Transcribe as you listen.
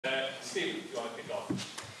Steve, if you want to kick off.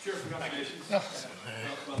 Sure, congratulations. Well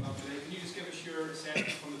done today. Can you just give us your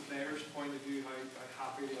assessment from the players' point of view, how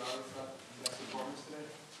happy they are with that performance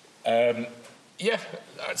today? Yeah,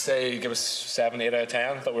 I'd say give us 7, 8 out of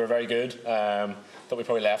 10. I thought we were very good. Thought we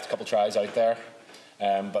probably left a couple of tries out there.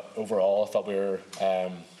 But overall, I thought we were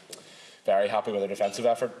very happy with our defensive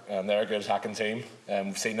effort. They're a good attacking team.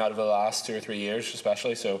 We've seen that over the last 2 or 3 years,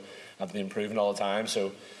 especially. So they've been improving all the time.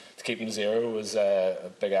 So to keep them to 0 was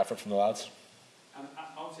a big effort from the lads. And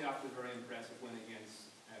obviously, after the very impressive win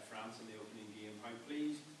against France in the opening game, how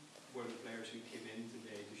pleased were the players who came in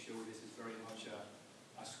today to show this is very much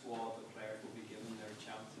a squad that players will be given their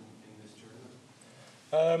chance in this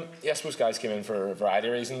tournament? Yeah, I suppose guys came in for a variety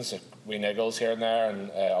of reasons. We niggles here and there,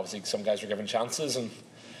 and obviously some guys were given chances. And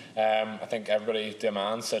I think everybody, the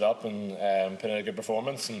man, stood up and put in a good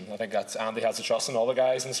performance. And I think that's Andy has the trust in all the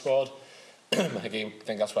guys in the squad. I think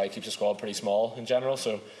that's why he keeps the squad pretty small in general.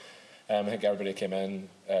 So I think everybody came in,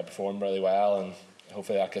 performed really well, and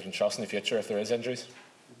hopefully that gives them trust in the future if there is injuries.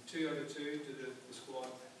 2 out of 2, did the squad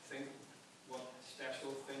think what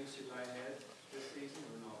special things should lie ahead this season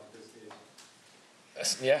or not at this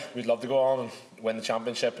stage? Yeah, we'd love to go on and win the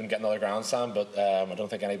championship and get another Grand Slam, but I don't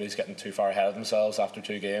think anybody's getting too far ahead of themselves after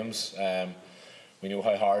 2 games. We know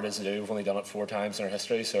how hard it is to do. We've only done it 4 times in our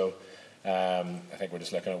history, so I think we're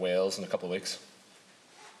just looking at Wales in a couple of weeks.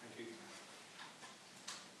 Thank you.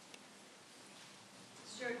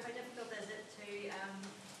 Stuart, how difficult is it to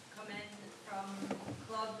come in from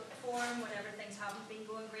club form whenever things haven't been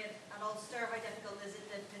going great at Ulster? How difficult is it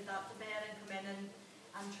to put that to bed and come in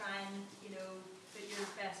and try and, put your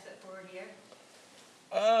best foot forward here?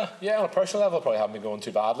 Yeah, on a personal level, I probably haven't been going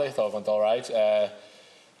too badly. I thought it went all right.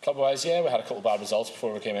 Club-wise, yeah, we had a couple of bad results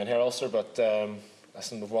before we came in here, Ulster, but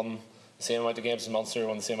listen, we've won the same amount of games as Munster,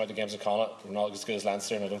 won the same amount of games as Connacht. We're not as good as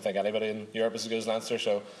Leinster, and I don't think anybody in Europe is as good as Leinster,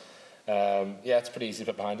 so yeah, it's pretty easy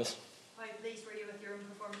to put behind us. How pleased were you with your own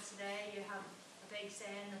performance today? You had a big say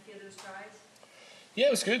in a few of those tries. Yeah,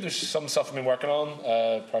 it was good. There's some stuff I've been working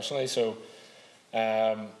on personally, so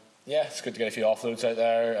yeah, it's good to get a few offloads out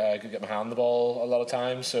there. Good to get my hand on the ball a lot of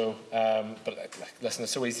times. So, but listen,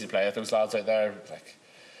 it's so easy to play with those lads out there.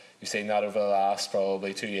 You've seen that over the last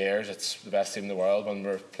probably 2 years. It's the best team in the world when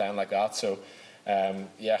we're playing like that. So,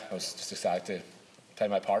 yeah, I was just excited to play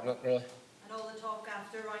my part in it, really. And all the talk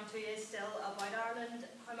after round 2 is still about Ireland.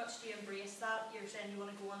 How much do you embrace that? You're saying you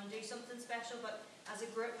want to go on and do something special, but as a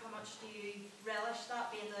group, how much do you relish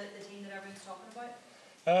that being the team that everyone's talking about?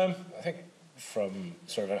 I think from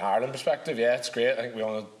sort of an Ireland perspective, yeah, it's great. I think we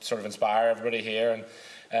want to sort of inspire everybody here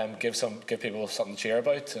and give people something to cheer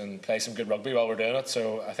about and play some good rugby while we're doing it.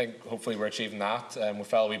 So I think hopefully we're achieving that. We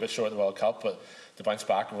fell a wee bit short at the World Cup, but to bounce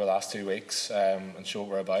back over the last 2 weeks and show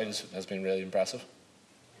what we're about has been really impressive.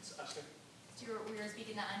 Stuart, we were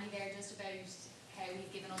speaking to Andy there just about how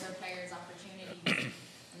we've given other players opportunities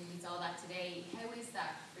and we saw that today. How is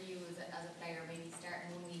that for you as a player, maybe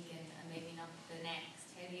starting 1 week and maybe not the next?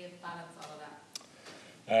 How do you balance all of that?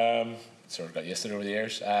 Sort of got used to it over the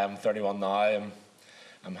years. I'm 31 now.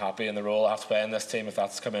 I'm happy in the role I have to play in this team. If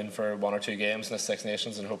that's come in for 1 or 2 games in the Six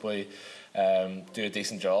Nations, and hopefully do a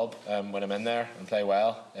decent job when I'm in there and play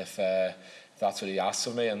well, if that's what he asks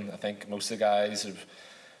of me. And I think most of the guys have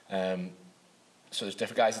so there's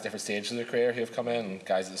different guys at different stages of their career who have come in, and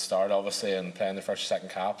guys at the start obviously and playing their first or second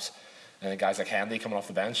caps, and then guys like Hendy coming off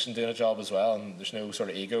the bench and doing a job as well. And there's no sort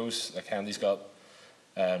of egos. Like Hendy's got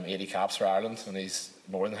 80 caps for Ireland, and he's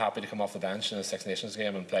more than happy to come off the bench in a Six Nations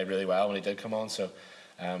game and play really well when he did come on. So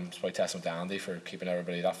it's probably testament to Andy for keeping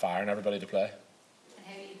everybody that fire and everybody to play. And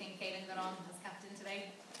how do you think Caelan got on as captain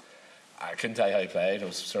today? I couldn't tell you how he played. I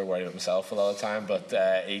was sort of worried about myself a lot of the time,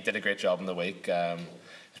 but he did a great job in the week. It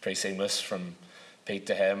was pretty seamless from Pete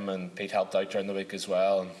to him, and Pete helped out during the week as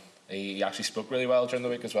well. And he actually spoke really well during the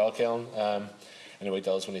week as well, Caelan. I know he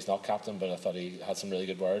does when he's not captain, but I thought he had some really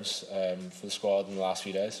good words for the squad in the last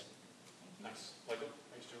few days. Nice. Michael?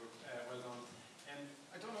 Thanks, Stuart. Well done.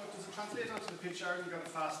 I don't know, does it translate onto the pitch? Ireland got a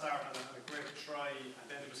fast start and a great try, and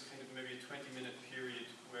then it was kind of maybe a 20-minute period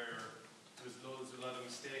where there was a lot of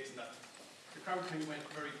mistakes, and that the crowd kind of went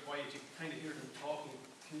very quiet. You could kind of hear them talking.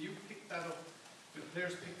 Can you pick that up? Do the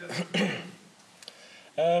players pick that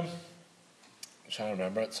up? I'm trying to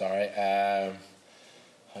remember it, sorry.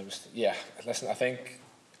 Listen, I think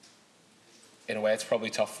in a way it's probably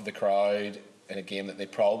tough for the crowd in a game that they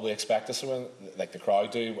probably expect us to win, like the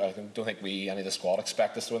crowd do. I don't think any of the squad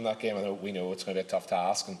expect us to win that game. We know it's going to be a tough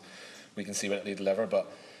task and we can see what they deliver,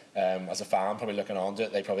 but as a fan probably looking on to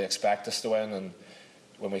it, they probably expect us to win, and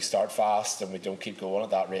when we start fast and we don't keep going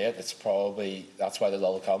at that rate, that's why the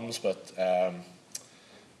lull comes. But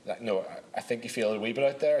no, I think you feel a wee bit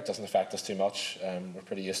out there. It doesn't affect us too much. We're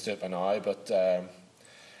pretty used to it by now, but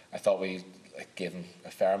I thought we gave them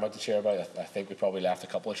a fair amount to cheer about. I think we probably left a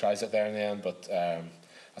couple of tries out there in the end, but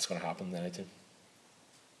that's going to happen in any team.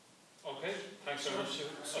 Okay, thanks so much.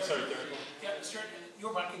 Sorry, Derek. Yeah, Stuart,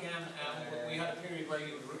 you're back again. We had a period where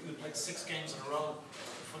you played 6 games in a row.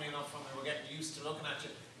 Funny enough, when we were getting used to looking at you,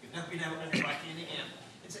 you've now been out and you're back in again.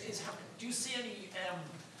 Do you see any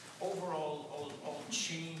overall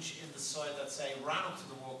change in the side that, say, ran up to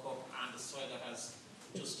the World Cup and the side that has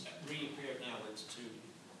just reappeared now with 2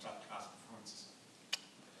 top-class performances?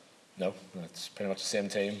 No, it's pretty much the same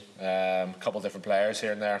team. A couple of different players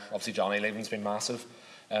here and there. Obviously, Johnny leaving's been massive,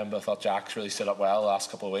 but I thought Jack's really stood up well the last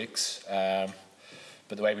couple of weeks.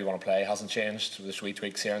 But the way we want to play hasn't changed. There's wee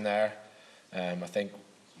tweaks here and there. I think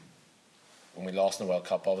when we lost in the World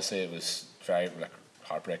Cup, obviously it was very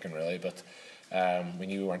heartbreaking, really. But we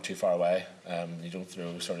knew we weren't too far away. You don't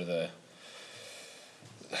throw sort of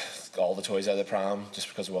all the toys out of the pram just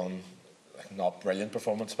because of one not brilliant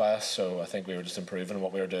performance by us. So I think we were just improving on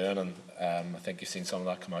what we were doing, and I think you've seen some of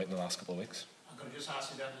that come out in the last couple of weeks. I'm going to just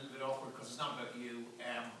ask you that a little bit awkward because it's not about you.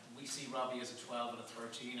 We see Robbie as a 12 and a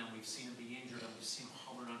 13, and we've seen him be injured, and we've seen him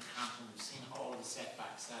hovering on camp, and we've seen all the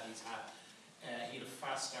setbacks that he's had. He had a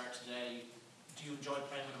fast start today. Do you enjoy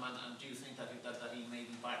playing with him, and do you think that he may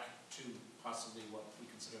be back to possibly what we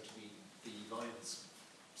consider to be the Lions?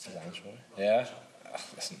 Yeah.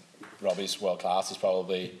 Listen, Robbie's world class. He's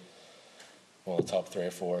probably one of the top 3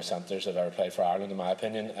 or 4 centres I've ever played for Ireland, in my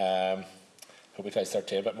opinion. Hope he plays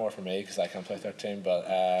 13 a bit more for me because I can't play 13.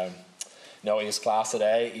 But no, he was class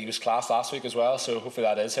today. He was class last week as well. So hopefully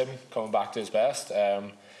that is him coming back to his best. I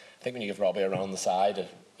think when you give Robbie around the side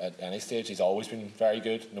at any stage, he's always been very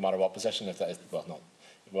good, no matter what position. If that is, well, not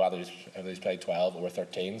whether he's played 12 or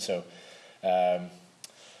 13. So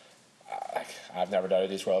I've never doubted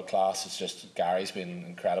he's world class. It's just Gary's been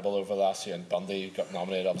incredible over the last year, and Bundy got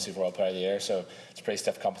nominated obviously for World Player of the Year. So it's a pretty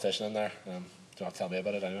stiff competition in there. Don't have to tell me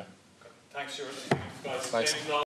about it anyway. Thanks, Stuart. Guys. Thanks.